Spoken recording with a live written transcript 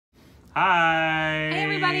Hi! Hey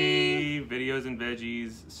everybody! Videos and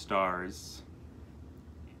Veggies stars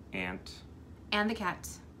Ant. And the cat.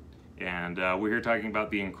 And we're here talking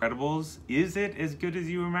about The Incredibles. Is it as good as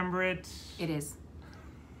you remember it? It is.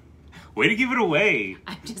 Way to give it away!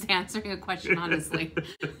 I'm just answering a question honestly.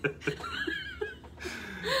 That's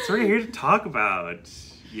what we're here to talk about.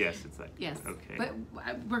 Yes, it's like, Yes. okay. But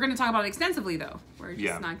we're going to talk about it extensively though. We're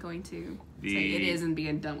just not going to say it is and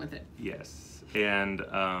be done with it. Yes. And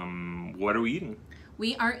what are we eating?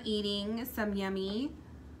 We are eating some yummy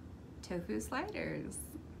tofu sliders.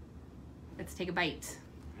 Let's take a bite.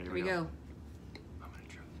 Here we go. I'm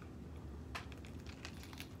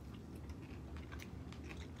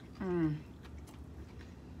gonna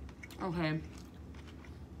try. Okay.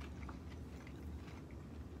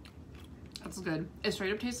 That's good. It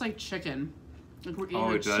straight up tastes like chicken. Like we're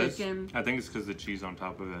eating it does? chicken. I think it's because the cheese on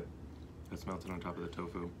top of it. That's melted on top of the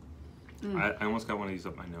tofu. I almost got one of these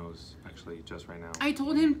up my nose, actually, just right now. I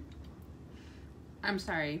told him, I'm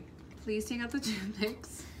sorry, please take out the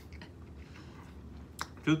toothpicks.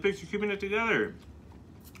 Toothpicks are keeping it together.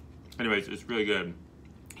 Anyways, it's really good.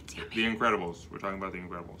 It's yummy. The Incredibles. We're talking about The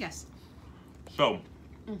Incredibles. Yes. So,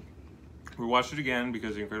 we watched it again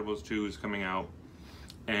because The Incredibles 2 is coming out.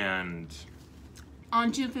 And...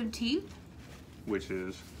 on June 15th. Which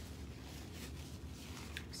is...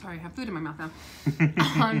 Sorry, I have food in my mouth now.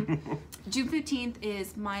 June 15th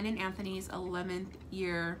is mine and Anthony's 11th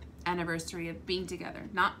year anniversary of being together.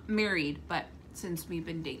 Not married, but since we've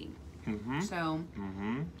been dating. So,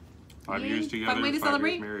 5 years together, fun way to 5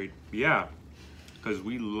 celebrate. years married. Yeah, because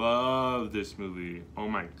we love this movie. Oh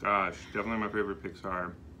my gosh, definitely my favorite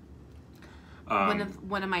Pixar.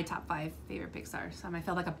 One of my top 5 favorite Pixar. So I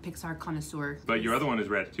feel like a Pixar connoisseur. But your other one is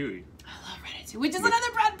Ratatouille. I love Ratatouille, which is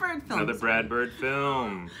another Brad Bird film. Another Brad Bird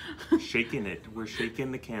film. Shaking it. We're shaking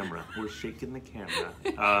the camera. We're shaking the camera.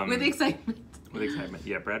 With excitement. With excitement.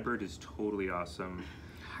 Yeah, Brad Bird is totally awesome.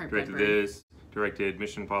 Directed this. Directed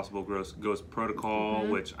Mission Impossible Ghost Protocol,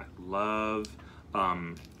 which I love.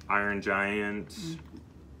 Iron Giant.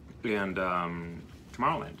 And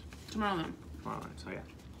Tomorrowland. Tomorrowland. So yeah.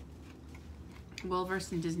 Well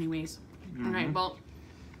versed in Disney ways. All right, well,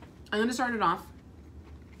 I'm going to start it off.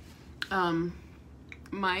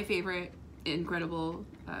 My favorite incredible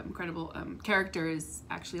character is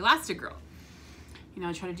actually Elastigirl. You know,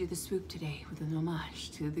 I try to do the swoop today with an homage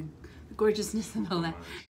to the gorgeousness of to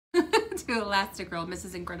Elastigirl,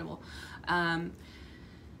 Mrs. Incredible. I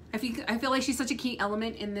feel like she's such a key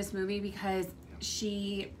element in this movie because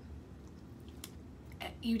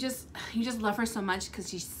you just love her so much because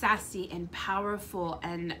she's sassy and powerful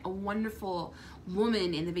and a wonderful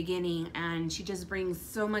woman in the beginning, and she just brings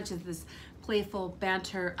so much of this playful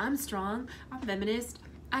banter. I'm strong, I'm feminist,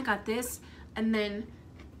 I got this. And then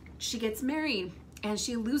she gets married and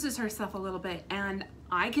she loses herself a little bit, and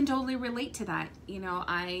I can totally relate to that. You know,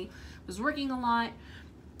 I was working a lot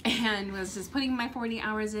and was just putting my 40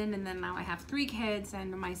 hours in, and then now I have 3 kids,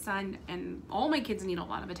 and my son, and all my kids need a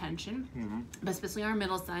lot of attention, but especially our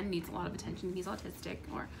middle son needs a lot of attention. He's autistic,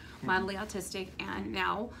 or mildly autistic, and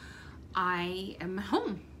now I am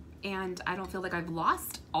home, and I don't feel like I've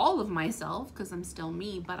lost all of myself because I'm still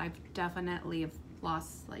me, but I've definitely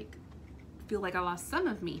lost, feel like I lost some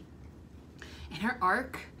of me. And her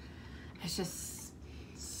arc is just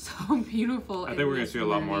so beautiful. I think we're going to see a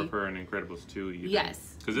lot more of her in Incredibles 2.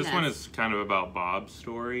 Yes. Because this one is kind of about Bob's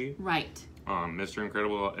story. Right. Mr.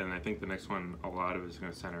 Incredible, and I think the next one, a lot of it is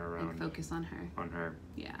going to center around... and focus on her. On her.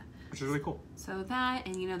 Yeah. Which is really cool. So that,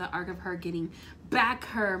 and you know, the arc of her getting back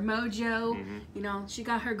her mojo. You know, she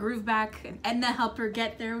got her groove back, and Edna helped her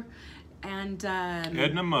get there. And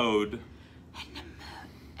Edna Mode.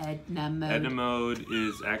 Edna Mode. Edna Mode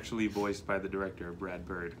is actually voiced by the director, Brad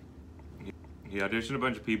Bird. He auditioned a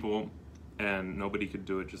bunch of people, and nobody could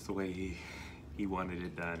do it just the way he wanted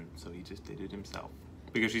it done, so he just did it himself.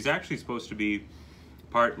 Because she's actually supposed to be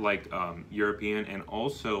part European and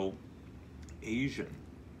also Asian.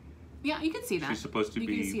 Yeah, you can see that. She's supposed to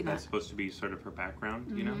be. That's supposed to be sort of her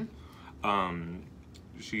background, you know.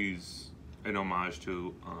 She's an homage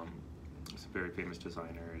to some very famous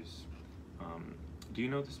designers. Do you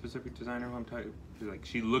know the specific designer who I'm talking? Like,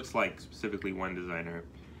 she looks like specifically one designer,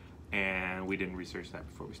 and we didn't research that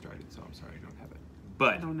before we started, so I'm sorry I don't have it.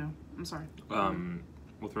 But I don't know. I'm sorry.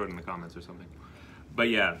 We'll throw it in the comments or something. But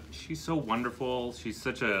yeah, she's so wonderful. She's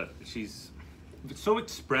so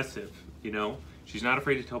expressive, you know? She's not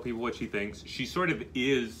afraid to tell people what she thinks. She sort of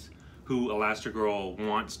is who Elastigirl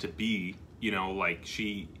wants to be, you know, like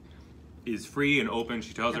she is free and open.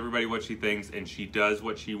 She tells everybody what she thinks, and she does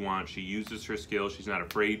what she wants. She uses her skills. She's not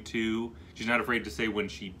afraid to. She's not afraid to say when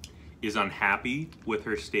she is unhappy with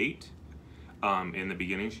her state. in the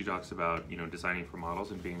beginning, she talks about, you know, designing for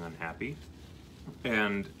models and being unhappy.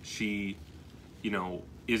 And she, you know,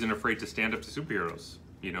 isn't afraid to stand up to superheroes.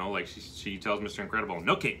 You know, like she tells Mr. Incredible,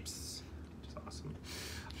 no capes, which is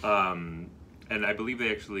awesome. And I believe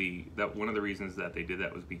they actually, that one of the reasons that they did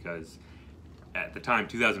that was because at the time,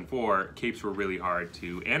 2004, capes were really hard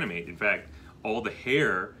to animate. In fact, all the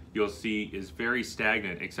hair you'll see is very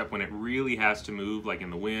stagnant, except when it really has to move, like in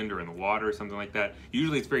the wind or in the water or something like that.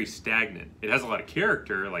 Usually it's very stagnant. It has a lot of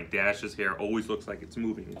character, like Dash's hair always looks like it's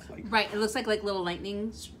moving. It's like, right, it looks like little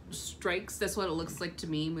lightning strikes. That's what it looks like to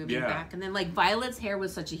me, moving back. And then like Violet's hair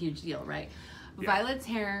was such a huge deal, right? Yeah. Violet's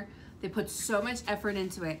hair, they put so much effort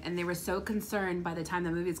into it, and they were so concerned by the time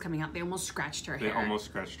the movie was coming out, they almost scratched her hair. They almost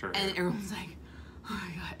scratched her hair. And everyone's like, oh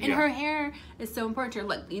my god. And her hair is so important to her.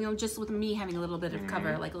 Like, you know, just with me having a little bit of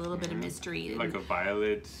cover, like a little bit of mystery. Like a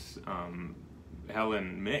Violet,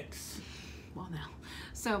 Helen mix. Well, no.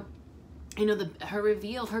 So, you know, her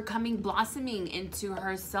reveal, her blossoming into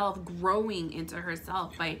herself, growing into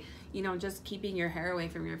herself by, you know, just keeping your hair away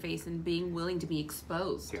from your face and being willing to be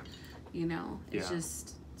exposed. Yeah. You know, it's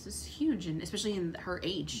just huge, and especially in her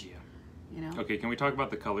age. Yeah. You know. Okay, can we talk about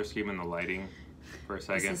the color scheme and the lighting for a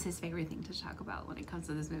second? This is his favorite thing to talk about when it comes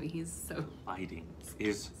to this movie. He's so... Lighting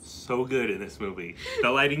is so good in this movie. The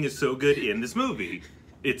lighting is so good in this movie.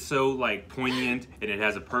 It's so, like, poignant, and it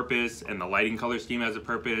has a purpose, and the lighting color scheme has a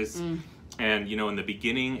purpose. And, you know, in the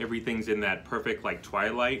beginning, everything's in that perfect, like,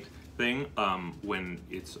 twilight thing, when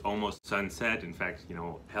it's almost sunset. In fact, you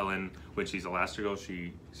know, Helen, when she's Elastigirl,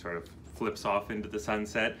 she sort of flips off into the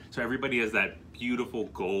sunset. So everybody has that beautiful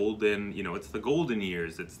golden, you know, it's the golden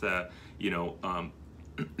years. It's the, you know,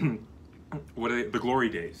 what are they? The glory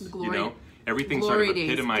days, you know? Everything sort of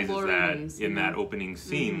epitomizes that in that opening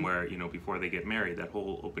scene where, you know, before they get married, that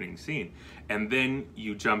whole opening scene. And then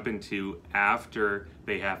you jump into after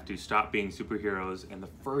they have to stop being superheroes, and the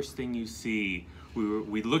first thing you see,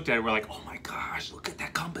 we looked at it, we're like, oh my gosh, look at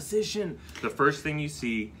that composition. The first thing you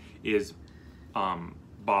see is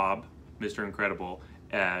Bob, Mr. Incredible,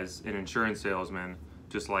 as an insurance salesman,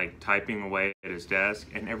 just like typing away at his desk,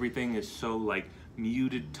 and everything is so like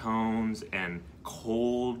muted tones and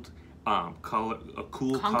cold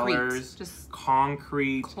cool colors, just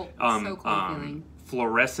concrete, so cool feeling.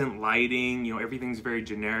 Fluorescent lighting. You know, everything's very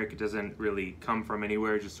generic. It doesn't really come from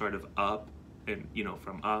anywhere, just sort of up and, you know,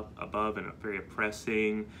 from up above, and very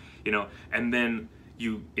oppressing, you know. And then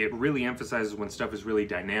it really emphasizes when stuff is really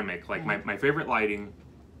dynamic. Like my favorite lighting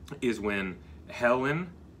is when Helen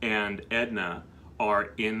and Edna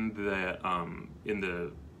are in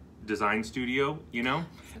the design studio, you know,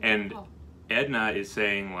 and Edna is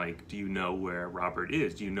saying, like, do you know where Robert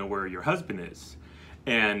is? Do you know where your husband is?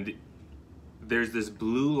 And there's this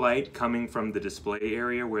blue light coming from the display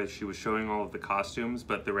area where she was showing all of the costumes,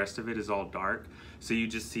 but the rest of it is all dark. So you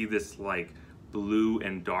just see this like blue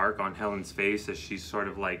and dark on Helen's face as she's sort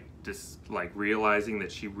of like just like realizing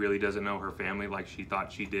that she really doesn't know her family like she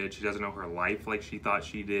thought she did. She doesn't know her life like she thought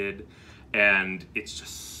she did. And it's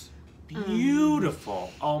just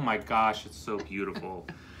beautiful. Oh my gosh, it's so beautiful.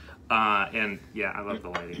 And yeah, I love the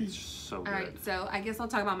lighting. It's just so good. All right, so I guess I'll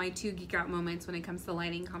talk about my two geek out moments when it comes to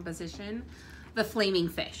lighting composition. The flaming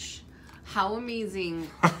fish. How amazing.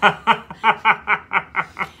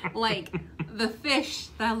 Like the fish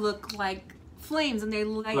that look like flames, and they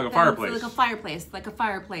like a fireplace. Like a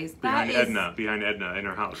fireplace. Behind Edna in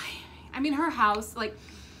her house. I mean, her house, like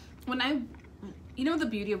you know, the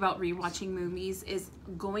beauty about rewatching movies is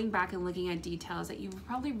going back and looking at details that you've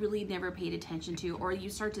probably really never paid attention to, or you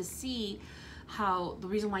start to see how the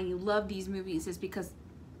reason why you love these movies is because,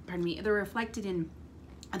 pardon me, they're reflected in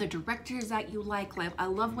other directors that you like. I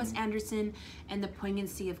love Wes Anderson and the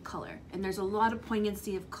poignancy of color, and there's a lot of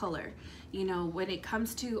poignancy of color, you know, when it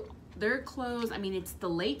comes to their clothes. I mean, it's the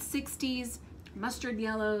late 60s, mustard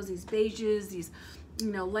yellows, these beiges, these,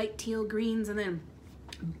 you know, light teal greens, and then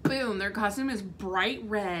boom, their costume is bright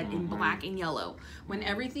red and black and yellow. When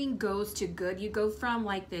everything goes to good, you go from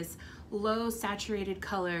like this low saturated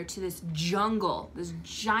color to this jungle, this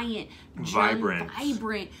giant,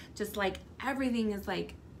 vibrant, just like everything is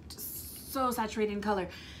like just so saturated in color.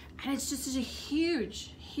 And it's just such a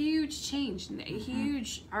huge change, a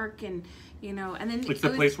huge arc, and, you know, and then it's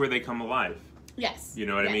the place where they come alive. Yes. You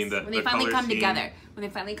know what I mean? When they finally come together. When they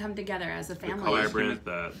finally come together as a family. The vibrant,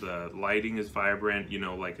 the lighting is vibrant, you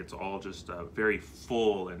know, like it's all just very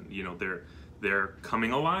full, and, you know, they're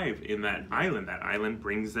coming alive in that island. That island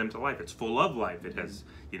brings them to life. It's full of life. It has,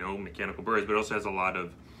 you know, mechanical birds, but it also has a lot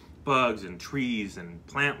of bugs and trees and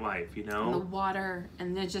plant life, you know? And the water,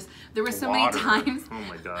 and there were so many times oh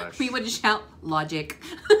my gosh, we would shout logic.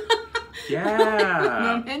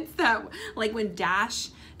 Yeah. Moments that that, like when Dash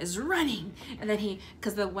is running, and then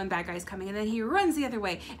because the one bad guy's coming, and then he runs the other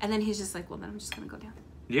way, and then he's just like, well, then I'm just gonna go down.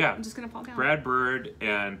 Yeah. I'm just gonna fall down. Brad Bird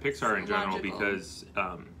and Pixar in general, because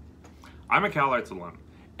I'm a Cal Arts alum.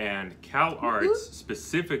 And Cal Arts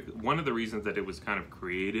one of the reasons that it was kind of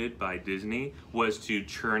created by Disney was to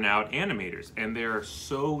churn out animators. And they're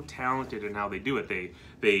so talented in how they do it. They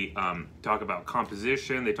talk about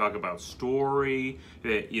composition, they talk about story.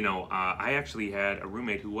 I actually had a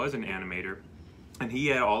roommate who was an animator, and he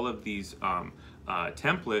had all of these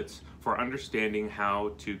templates for understanding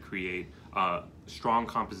how to create strong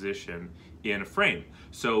composition in a frame.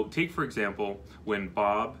 So take, for example, when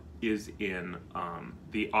Bob is in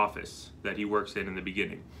the office that he works in the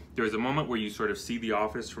beginning. There's a moment where you sort of see the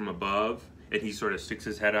office from above, and he sort of sticks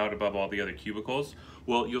his head out above all the other cubicles.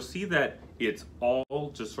 Well, you'll see that it's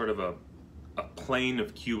all just sort of a plane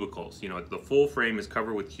of cubicles. The full frame is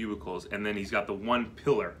covered with cubicles, and then he's got the one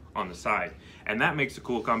pillar on the side. And that makes a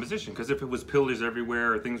cool composition, because if it was pillars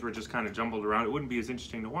everywhere or things were just kind of jumbled around, it wouldn't be as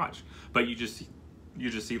interesting to watch. But you just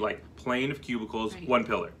see like plane of cubicles, right. One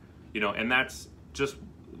pillar. And that's just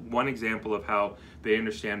one example of how they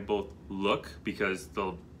understand both look, because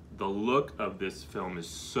the look of this film is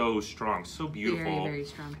so strong, so beautiful, very, very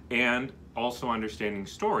strong, and also understanding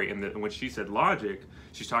story. And when she said logic,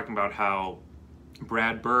 she's talking about how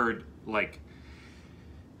Brad Bird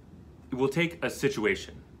will take a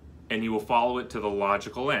situation and he will follow it to the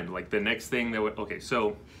logical end. Like the next thing that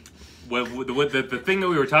the thing that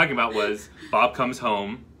we were talking about was Bob comes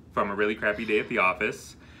home from a really crappy day at the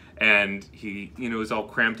office, and he, is all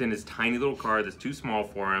cramped in his tiny little car that's too small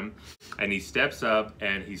for him, and he steps up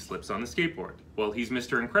and he slips on the skateboard. Well, he's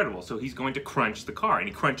Mr. Incredible, so he's going to crunch the car, and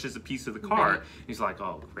he crunches a piece of the car. Right. He's like,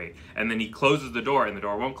 oh, great. And then he closes the door, and the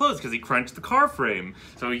door won't close because he crunched the car frame.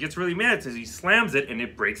 So he gets really mad, so he slams it, and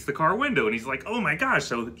it breaks the car window, and he's like, oh my gosh.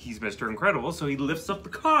 So he's Mr. Incredible, so he lifts up the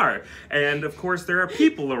car. And of course, there are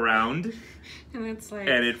people around, and it's like,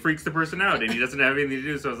 and it freaks the person out, and he doesn't have anything to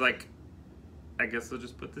do, so it's like, I guess I'll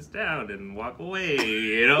just put this down and walk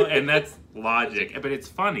away, and that's logic. But it's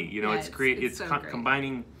funny, yeah, it's so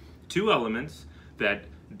combining two elements that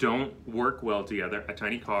don't work well together, a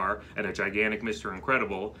tiny car and a gigantic Mr.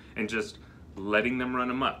 Incredible, and just letting them run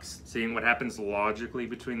amok, seeing what happens logically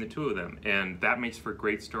between the two of them. And that makes for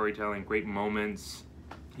great storytelling, great moments.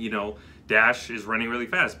 Dash is running really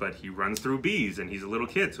fast, but he runs through bees, and he's a little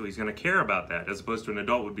kid, so he's going to care about that, as opposed to an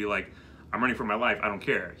adult would be like, I'm running for my life, I don't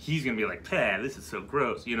care. He's gonna be like, this is so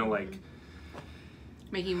gross, making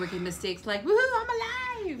rookie mistakes like, woohoo,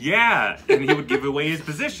 I'm alive! Yeah, and he would give away his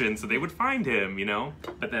position so they would find him,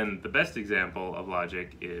 But then the best example of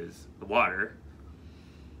logic is the water.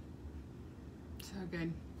 So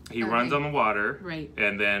good. He runs on the water. Right.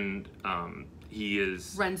 And then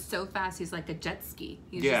runs so fast, he's like a jet ski.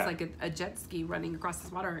 He's just like a jet ski running across this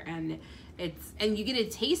water, and you get a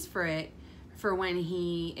taste for it for when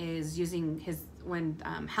he is using when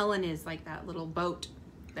Helen is like that little boat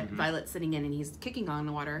that Violet's sitting in, and he's kicking on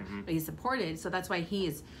the water, but he's supported. So that's why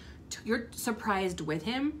you're surprised with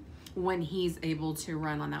him when he's able to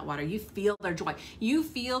run on that water. You feel their joy. You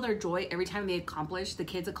feel their joy every time the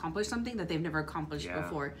kids accomplish something that they've never accomplished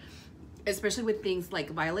before. Especially with things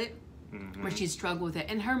like Violet, where she struggled with it.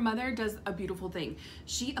 And her mother does a beautiful thing.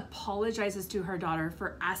 She apologizes to her daughter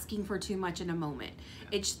for asking for too much in a moment.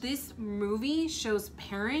 This movie shows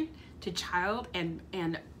parent to child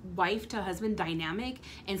and wife to husband dynamic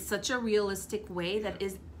in such a realistic way that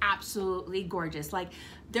is absolutely gorgeous. Like,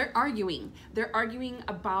 they're arguing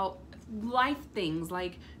about life things,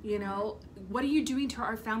 like, what are you doing to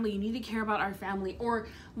our family? You need to care about our family. Or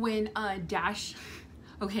when Dash,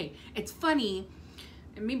 okay, it's funny,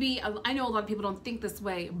 maybe I know a lot of people don't think this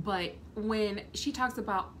way, but when she talks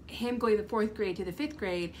about him going to the 4th grade to the 5th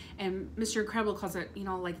grade, and Mr. Incredible calls it,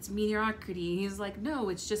 like it's mediocrity. He's like, no,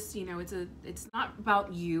 it's just, it's not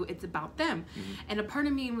about you, it's about them. And a part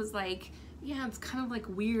of me was like, yeah, it's kind of like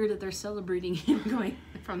weird that they're celebrating him going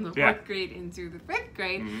from the 4th grade into the 5th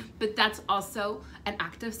grade, but that's also an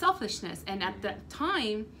act of selfishness. And at that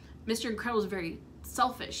time, Mr. Incredible is very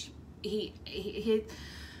selfish. He's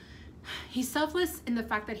selfless in the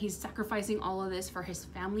fact that he's sacrificing all of this for his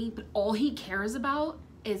family, but all he cares about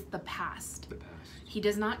is the past. He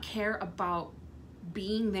does not care about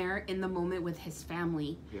being there in the moment with his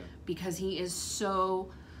family, because he is so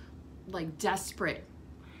desperate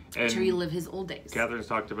to relive his old days. Catherine's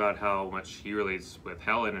talked about how much he relates with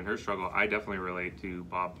Helen and her struggle. I definitely relate to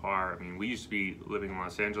Bob Parr. I mean, we used to be living in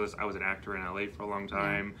Los Angeles. I was an actor in LA for a long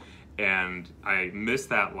time. And I miss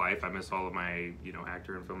that life. I miss all of my,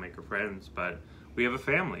 actor and filmmaker friends. But we have a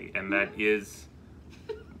family, and that is,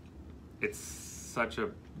 it's such a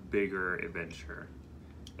bigger adventure.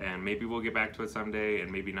 And maybe we'll get back to it someday,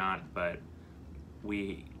 and maybe not, but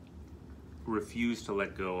we refuse to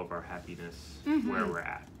let go of our happiness where we're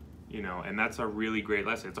at, you know, and that's a really great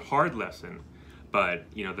lesson. It's a hard lesson, but,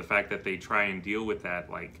 you know, the fact that they try and deal with that,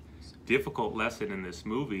 like, difficult lesson in this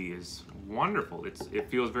movie is wonderful. It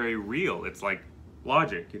feels very real. It's like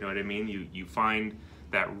logic, you know what I mean? You find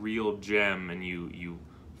that real gem and you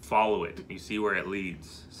follow it. You see where it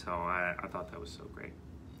leads. So I thought that was so great.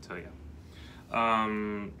 So yeah.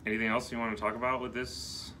 Anything else you want to talk about with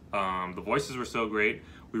this? The voices were so great.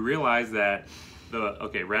 We realized that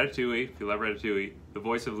Ratatouille, if you love Ratatouille, the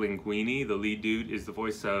voice of Linguini, the lead dude, is the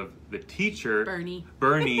voice of the teacher.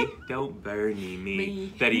 Bernie, don't Bernie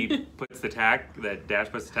me. That he puts the tack, that Dash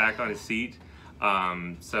puts the tack on his seat.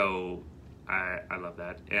 So I love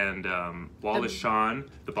that. And Wallace Shawn,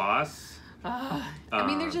 the boss. I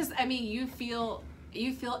mean, they're just, I mean, you feel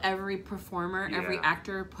every performer, every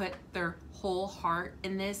actor put their whole heart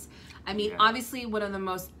in this. I mean, obviously one of the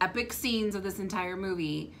most epic scenes of this entire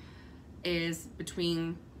movie is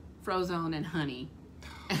between Frozone and Honey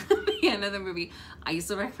at the end of the movie. I used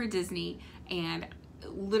to work for Disney, and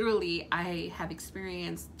literally I have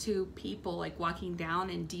experienced two people like walking down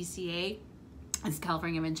in DCA, as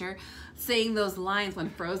California Adventure, saying those lines when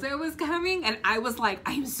Frozone was coming, and I was like,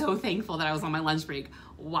 I am so thankful that I was on my lunch break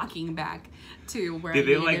walking back to where Did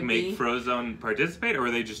they like make Frozone participate, or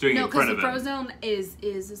were they just doing it in front of him? No, because Frozone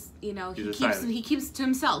is you know, he keeps to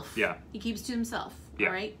himself. Yeah. He keeps to himself. Yeah.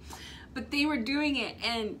 All right. But they were doing it,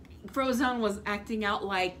 and Frozone was acting out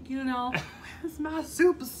like, you know, it's my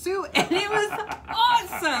super suit, and it was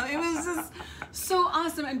awesome. It was just so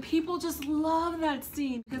awesome, and people just love that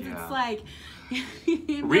scene because it's like,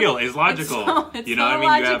 you know, real is logical. It's you know, so what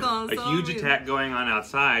I mean, you have logical, a huge attack going on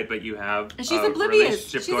outside, but you have and she's a oblivious.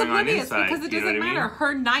 relationship She's going oblivious on inside. because it doesn't matter.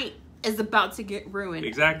 Her night is about to get ruined.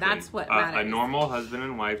 Exactly. That's what matters. A normal husband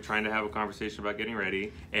and wife trying to have a conversation about getting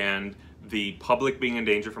ready, and the public being in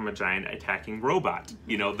danger from a giant attacking robot.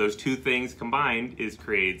 You know, those two things combined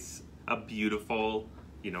creates a beautiful,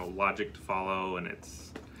 you know, logic to follow, and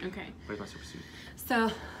it's okay. Where's my super suit?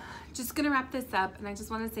 So, just gonna wrap this up, and I just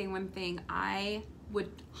want to say one thing. I would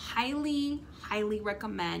highly, highly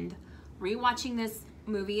recommend rewatching this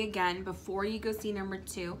movie again before you go see number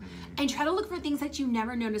 2, and try to look for things that you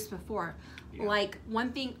never noticed before. Like,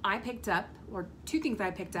 one thing I picked up, or two things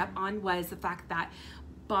I picked up on, was the fact that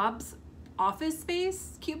Bob's office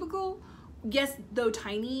space cubicle, yes, though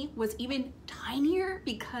tiny, was even tinier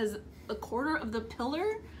because a quarter of the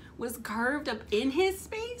pillar was carved up in his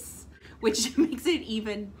space, which makes it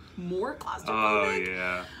even more claustrophobic. Oh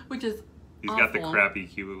yeah. Which is He's awful. got the crappy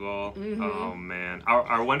cubicle. Oh man.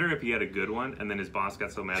 I wonder if he had a good one and then his boss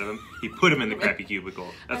got so mad at him, he put him in the crappy cubicle.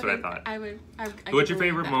 That's what I thought. What's your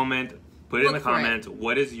favorite moment? Put it in the comments.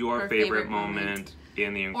 What is your favorite moment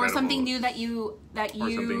in The Incredibles? Or something new that you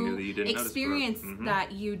didn't experienced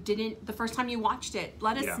that you didn't the first time you watched it.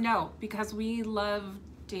 Let us know, because we love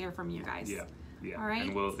to hear from you guys. Yeah. All right.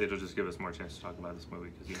 And it'll just give us more chance to talk about this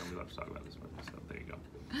movie, because you know we love to talk about this movie. So there you go.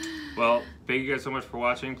 Well, thank you guys so much for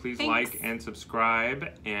watching. Please like and subscribe,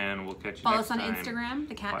 and we'll catch you Follow next us on time. Instagram,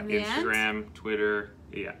 The Cat and the Ant. Instagram, Twitter,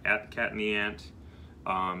 at Cat and the Ant.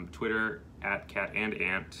 Twitter, at Cat and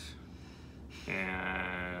Ant.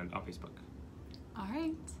 And on Facebook. All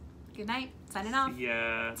right. Good night. Signing off. See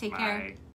ya. Take Bye. care.